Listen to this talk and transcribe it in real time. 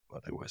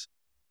But anyways,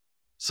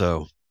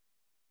 so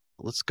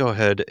let's go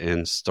ahead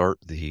and start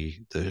the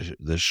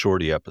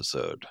shorty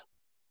episode.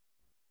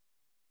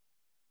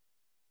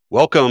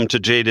 Welcome to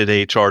Jaded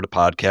HR, the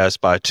podcast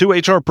by two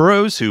HR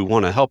pros who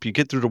want to help you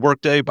get through the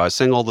workday by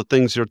saying all the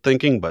things you're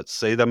thinking, but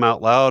say them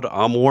out loud.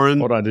 I'm Warren.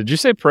 Hold on. Did you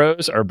say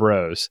pros or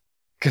bros?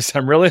 Because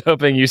I'm really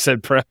hoping you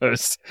said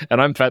pros,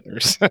 and I'm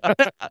Feathers.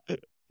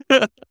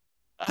 I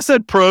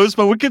said pros,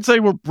 but we could say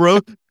we're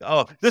bros.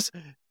 Oh, this.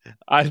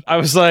 I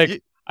was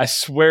like, I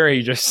swear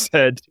he just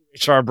said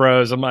HR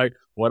bros. I'm like,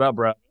 what up,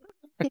 bro?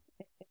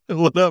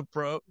 What up,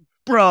 bro?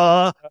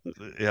 Bruh.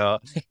 Yeah.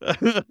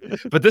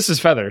 But this is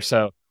Feather,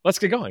 so let's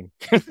get going.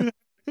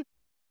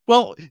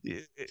 Well,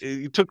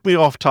 it took me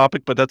off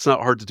topic, but that's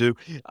not hard to do.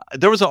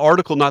 There was an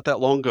article not that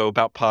long ago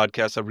about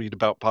podcasts. I read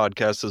about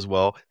podcasts as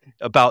well,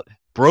 about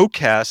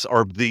broadcasts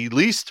are the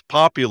least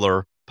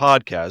popular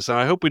podcasts. And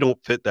I hope we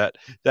don't fit that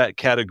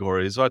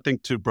category. So I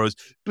think two bros,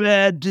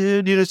 bad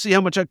dude, see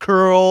how much I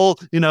curl,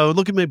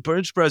 look at my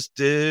bench press,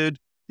 dude.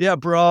 Yeah,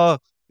 bro.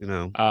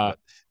 I'm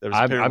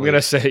going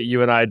to say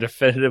you and I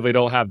definitively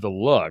don't have the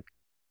look.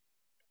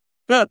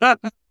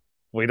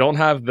 We don't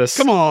have this.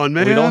 Come on,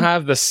 man. We don't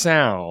have the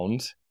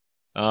sound.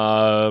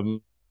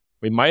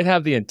 We might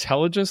have the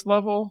intelligence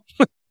level.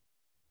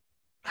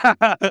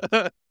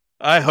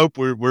 I hope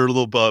we're a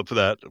little above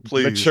that.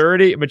 Please.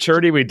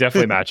 Maturity, we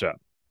definitely match up.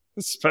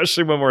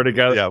 Especially when we're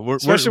together. Yeah, we're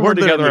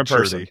together in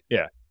person.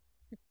 Yeah.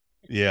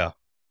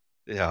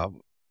 Yeah.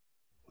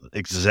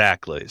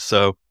 Exactly.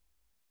 So,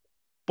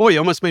 boy, you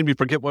almost made me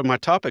forget what my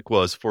topic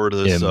was for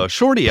this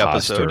shorty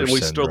episode, and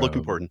we still look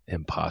important.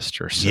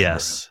 Imposter syndrome.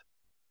 Yes.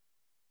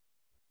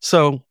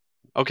 So,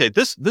 okay,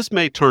 this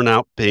may turn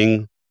out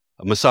being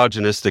a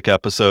misogynistic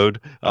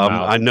episode.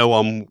 I know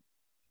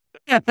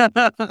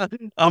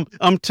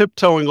I'm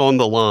tiptoeing on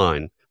the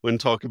line when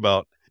talking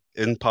about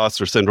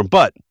imposter syndrome,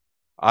 but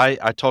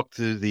I talked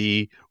to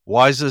the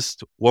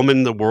wisest woman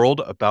in the world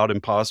about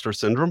imposter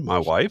syndrome, my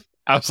wife.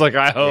 I was like,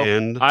 I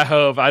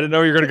hope. I didn't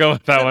know you were going to go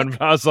with that one,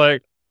 but I was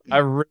like, I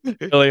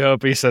really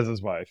hope he says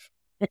his wife.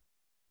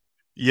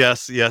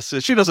 Yes.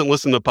 She doesn't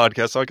listen to the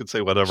podcast, so I can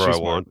say whatever I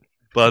want.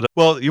 But,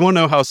 you want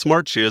to know how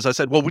smart she is? I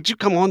said, well, would you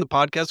come on the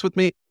podcast with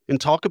me and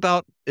talk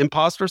about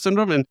imposter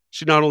syndrome? And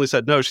she not only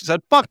said no, she said,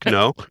 fuck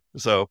no.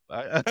 So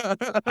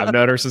I've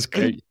known her since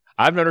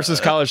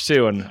college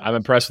too, and I'm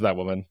impressed with that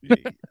woman.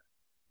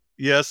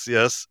 Yes.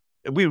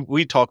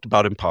 We talked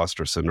about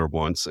imposter syndrome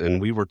once, and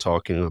we were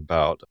talking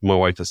about, my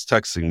wife is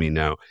texting me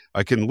now.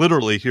 I can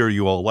literally hear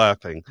you all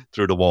laughing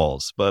through the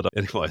walls. But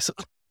anyways,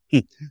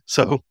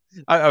 so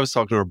I was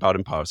talking to her about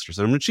imposter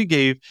syndrome, and she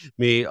gave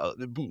me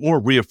more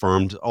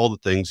reaffirmed all the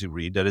things you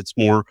read, that it's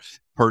more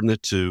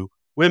pertinent to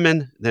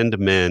women than to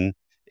men.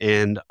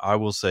 And I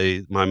will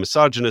say my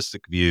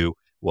misogynistic view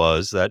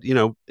was that,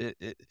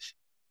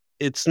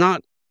 it's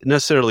not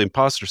necessarily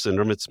imposter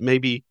syndrome. It's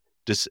maybe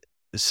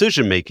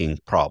decision-making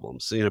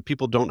problems.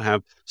 People don't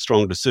have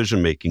strong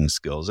decision-making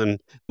skills.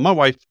 And my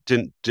wife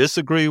didn't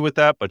disagree with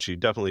that, but she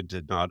definitely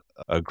did not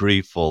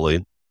agree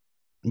fully.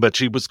 But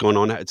she was going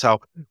on, it's how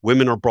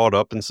women are brought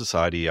up in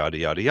society, yada,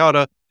 yada,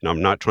 yada.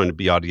 I'm not trying to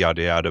be yada,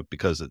 yada, yada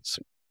because it's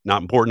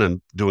not important.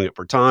 I'm doing it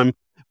for time.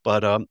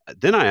 But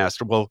then I asked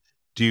her, well,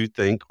 do you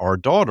think our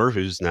daughter,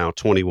 who's now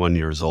 21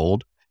 years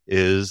old,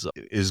 is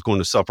going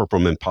to suffer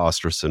from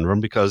imposter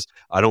syndrome? Because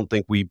I don't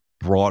think we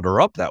brought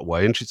her up that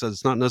way. And she says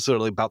it's not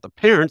necessarily about the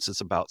parents,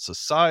 it's about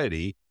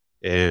society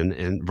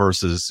and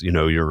versus,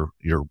 your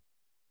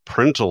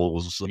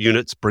parental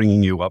units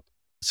bringing you up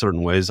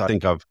certain ways. I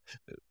think I've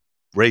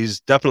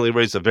definitely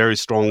raised a very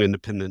strong,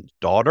 independent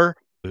daughter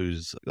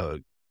who's a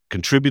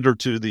contributor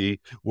to the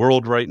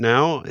world right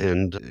now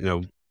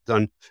and,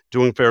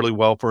 doing fairly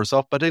well for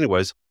herself. But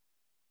anyways,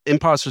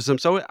 imposter syndrome.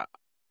 So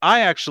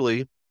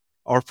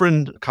our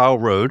friend Kyle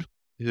Rode,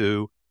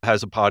 who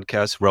has a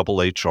podcast, Rebel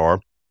HR,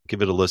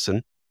 give it a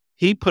listen.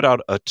 He put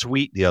out a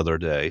tweet the other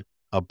day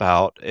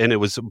and it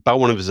was about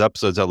one of his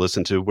episodes I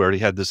listened to, where he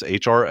had this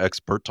HR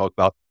expert talk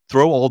about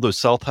throw all those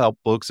self-help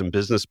books and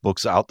business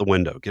books out the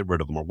window, get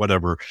rid of them, or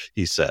whatever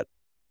he said.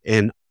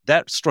 And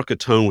that struck a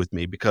tone with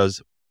me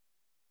because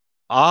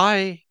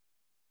I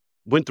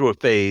went through a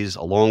phase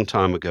a long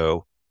time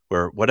ago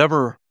where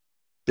whatever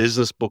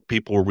business book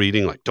people were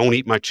reading, like Don't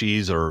Eat My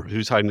Cheese or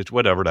Who's Hiding It,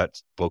 whatever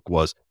that book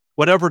was,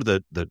 whatever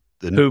the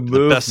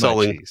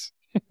best-selling...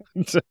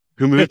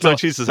 Who Moved My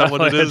Cheese? Is that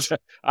what it is?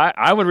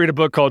 I would read a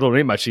book called Don't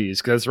Eat My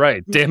Cheese, because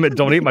right, damn it,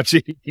 don't eat my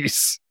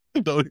cheese.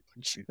 Don't eat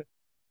my cheese.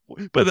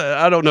 But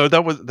I don't know.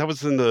 That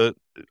was in the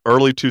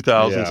early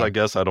 2000s, I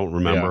guess. I don't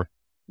remember.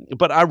 Yeah.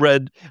 But I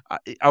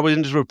was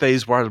into a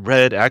phase where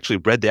I actually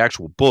read the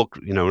actual book.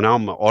 Now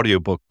I'm an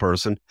audiobook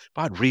person.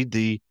 But I'd read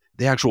the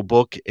actual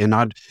book, and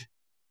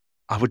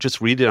I would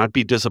just read it, and I'd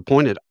be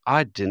disappointed.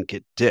 I didn't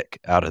get dick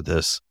out of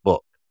this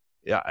book.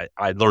 Yeah,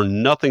 I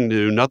learned nothing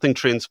new, nothing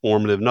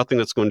transformative, nothing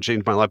that's going to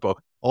change my life.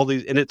 All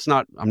these, and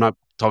I'm not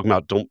talking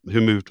about Who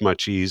Moved My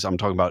Cheese. I'm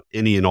talking about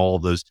any and all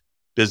of those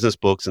business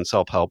books and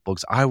self-help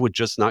books. I would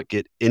just not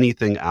get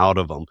anything out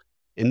of them.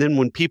 And then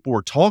when people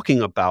were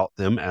talking about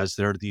them as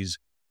they're these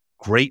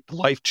great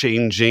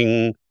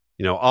life-changing,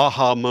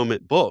 aha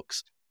moment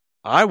books,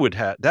 I would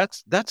have,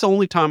 that's the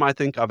only time I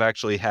think I've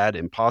actually had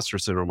imposter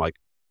syndrome. Like,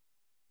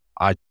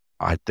 I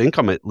think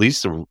I'm at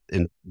least a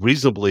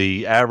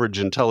reasonably average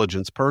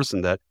intelligence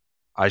person, that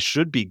I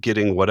should be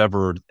getting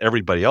whatever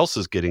everybody else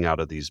is getting out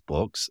of these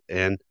books.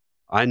 And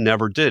I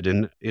never did.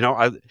 And,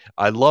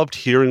 I loved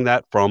hearing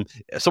that from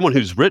someone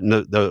who's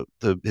written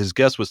his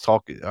guest was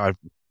talking.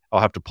 I'll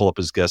have to pull up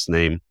his guest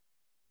name.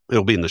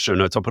 It'll be in the show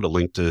notes. I'll put a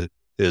link to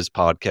his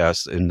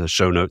podcast in the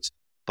show notes,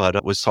 but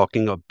it was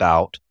talking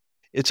about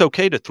it's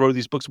okay to throw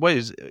these books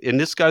away. And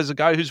this guy's a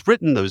guy who's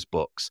written those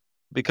books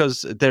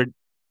because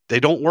they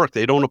don't work.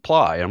 They don't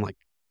apply. I'm like,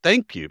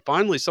 thank you.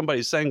 Finally,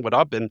 somebody's saying what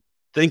I've been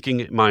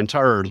thinking my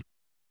entire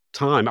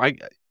time.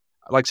 Like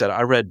I said,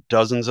 I read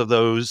dozens of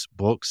those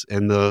books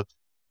in the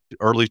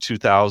early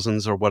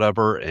 2000s or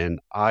whatever, and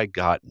I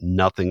got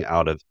nothing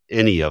out of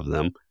any of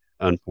them,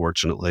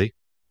 unfortunately.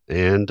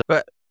 And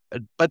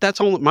but that's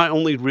my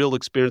only real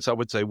experience, I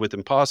would say, with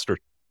imposter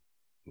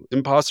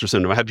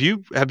syndrome. Have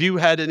you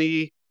had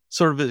any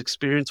sort of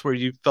experience where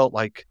you felt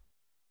like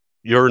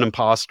you're an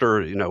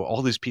imposter?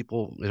 All these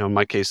people, in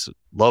my case,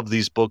 love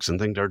these books and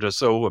think they're just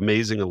so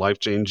amazing and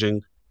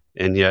life-changing,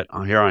 and yet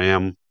here I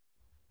am.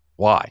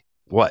 Why?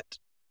 What?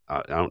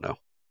 I don't know.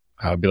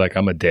 I would be like,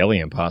 I'm a daily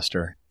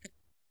imposter.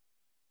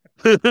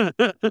 Who's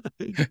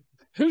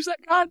that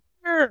guy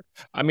here?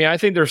 I mean, I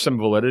think there's some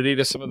validity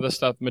to some of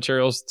the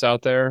materials that's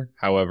out there.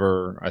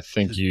 However, I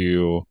think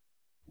you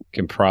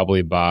can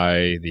probably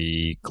buy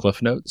the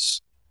Cliff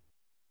Notes.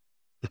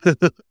 Do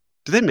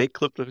they make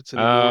Cliff Notes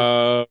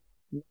anymore?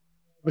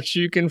 But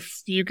you can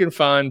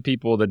find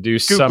people that do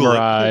Google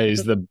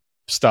summarize the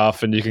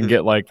stuff, and you can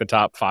get like the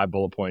top 5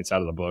 bullet points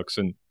out of the books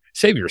and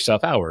save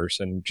yourself hours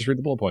and just read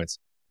the bullet points.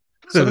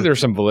 So I think there's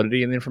some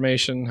validity in the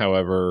information.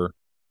 However,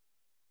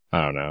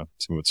 I don't know.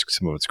 Some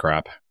of it's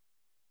crap.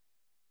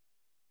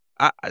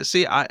 I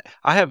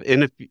have,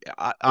 and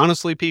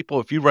honestly, people,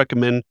 if you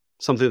recommend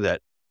something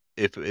that,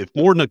 if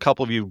more than a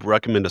couple of you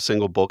recommend a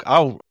single book,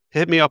 I'll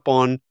hit me up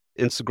on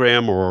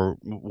Instagram or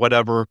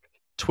whatever,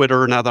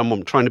 Twitter. Now that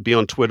I'm trying to be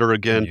on Twitter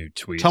again,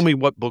 tell me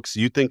what books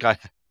you think I'm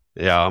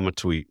a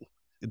tweet.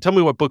 Tell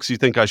me what books you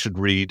think I should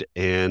read,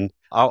 and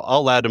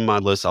I'll add in my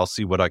list. I'll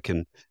see what I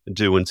can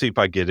do and see if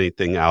I get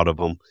anything out of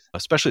them,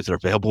 especially if they're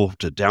available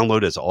to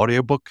download as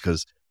audiobook,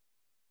 because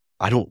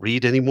I don't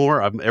read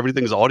anymore.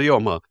 Everything's audio.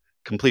 I'm a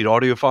complete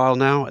audiophile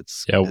now.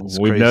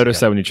 We've noticed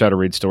that when you try to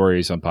read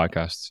stories on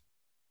podcasts.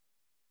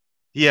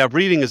 Yeah,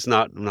 reading is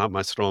not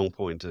my strong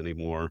point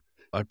anymore.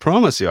 I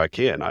promise you I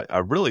can. I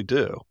really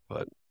do.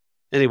 But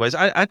anyways,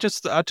 I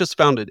just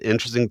found it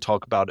interesting to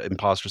talk about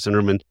imposter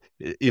syndrome. And,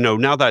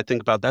 now that I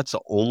think about it, that's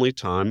the only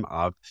time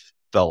I've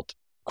felt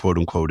quote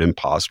unquote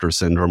imposter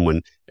syndrome,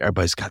 when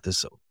everybody's got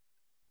this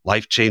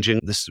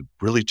life-changing, this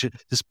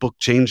book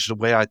changed the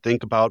way I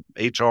think about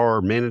HR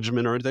or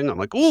management or anything. I'm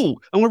like, ooh,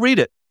 I'm going to read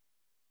it.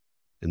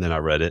 And then I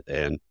read it,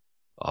 and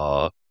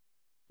no,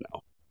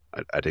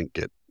 I didn't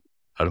get,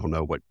 I don't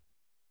know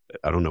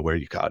where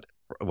you got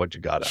what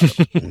you got out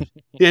of it.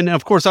 And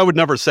of course, I would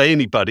never say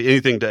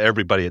anything to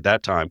everybody at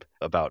that time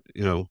about,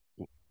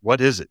 what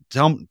is it?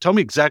 Tell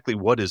me exactly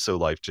what is so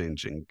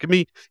life-changing. Give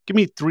me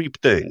 3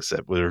 things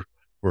that were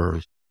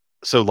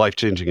so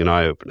life-changing and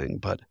eye-opening.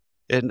 But,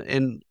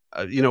 and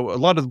a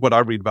lot of what I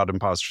read about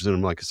imposter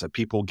syndrome, like I said,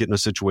 people get in a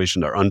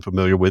situation they're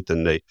unfamiliar with,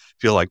 and they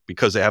feel like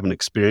because they haven't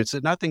experienced it.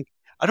 And I think,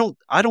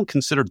 I don't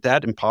consider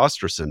that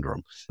imposter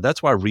syndrome.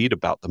 That's why I read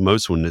about the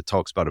most when it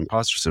talks about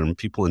imposter syndrome,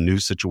 people in new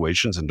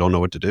situations and don't know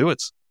what to do.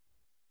 It's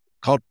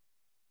called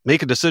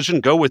make a decision,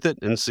 go with it,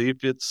 and see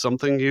if it's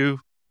something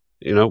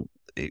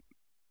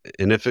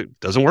and if it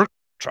doesn't work,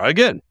 try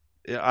again.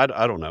 Yeah,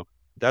 I don't know.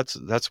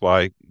 That's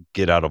why I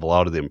get out of a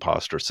lot of the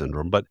imposter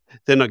syndrome. But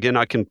then again,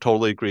 I can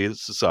totally agree that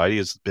society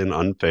has been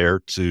unfair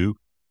to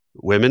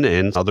women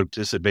and other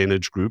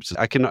disadvantaged groups.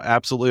 I can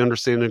absolutely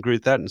understand and agree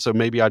with that. And so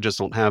maybe I just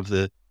don't have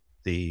the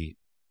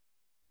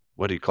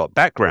what do you call it,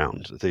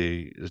 background,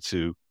 the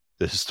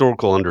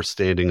historical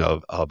understanding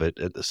of it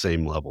at the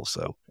same level.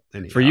 So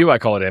anyhow. For you, I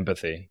call it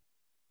empathy.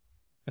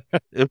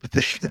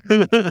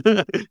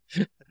 Empathy.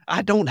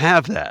 I don't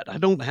have that. I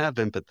don't have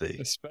empathy.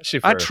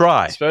 Especially I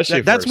try.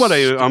 Especially that's what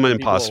I'm an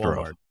imposter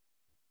of.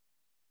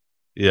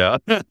 Yeah.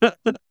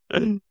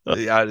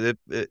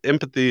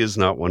 Empathy is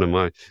not one of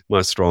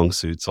my strong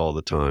suits all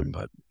the time,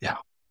 but yeah.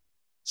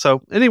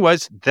 So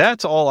anyways,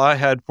 that's all I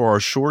had for our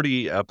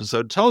shorty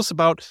episode. Tell us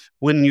about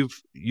when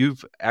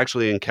you've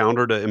actually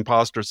encountered an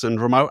imposter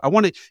syndrome. I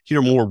want to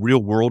hear more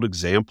real world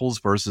examples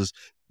versus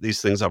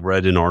these things I've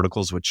read in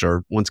articles, which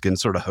are once again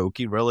sort of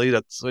hokey, really.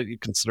 That's what you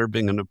consider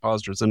being an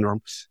imposter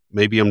syndrome.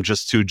 Maybe I'm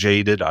just too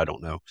jaded. I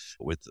don't know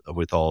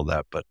with all of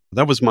that, but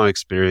that was my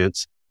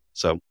experience.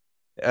 So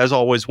as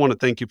always, want to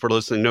thank you for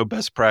listening. No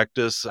Best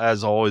Practice.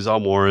 As always,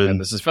 I'm Warren. And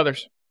this is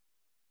Feathers.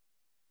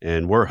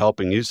 And we're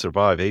helping you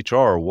survive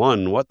HR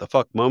one what the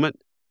fuck moment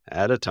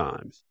at a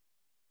time.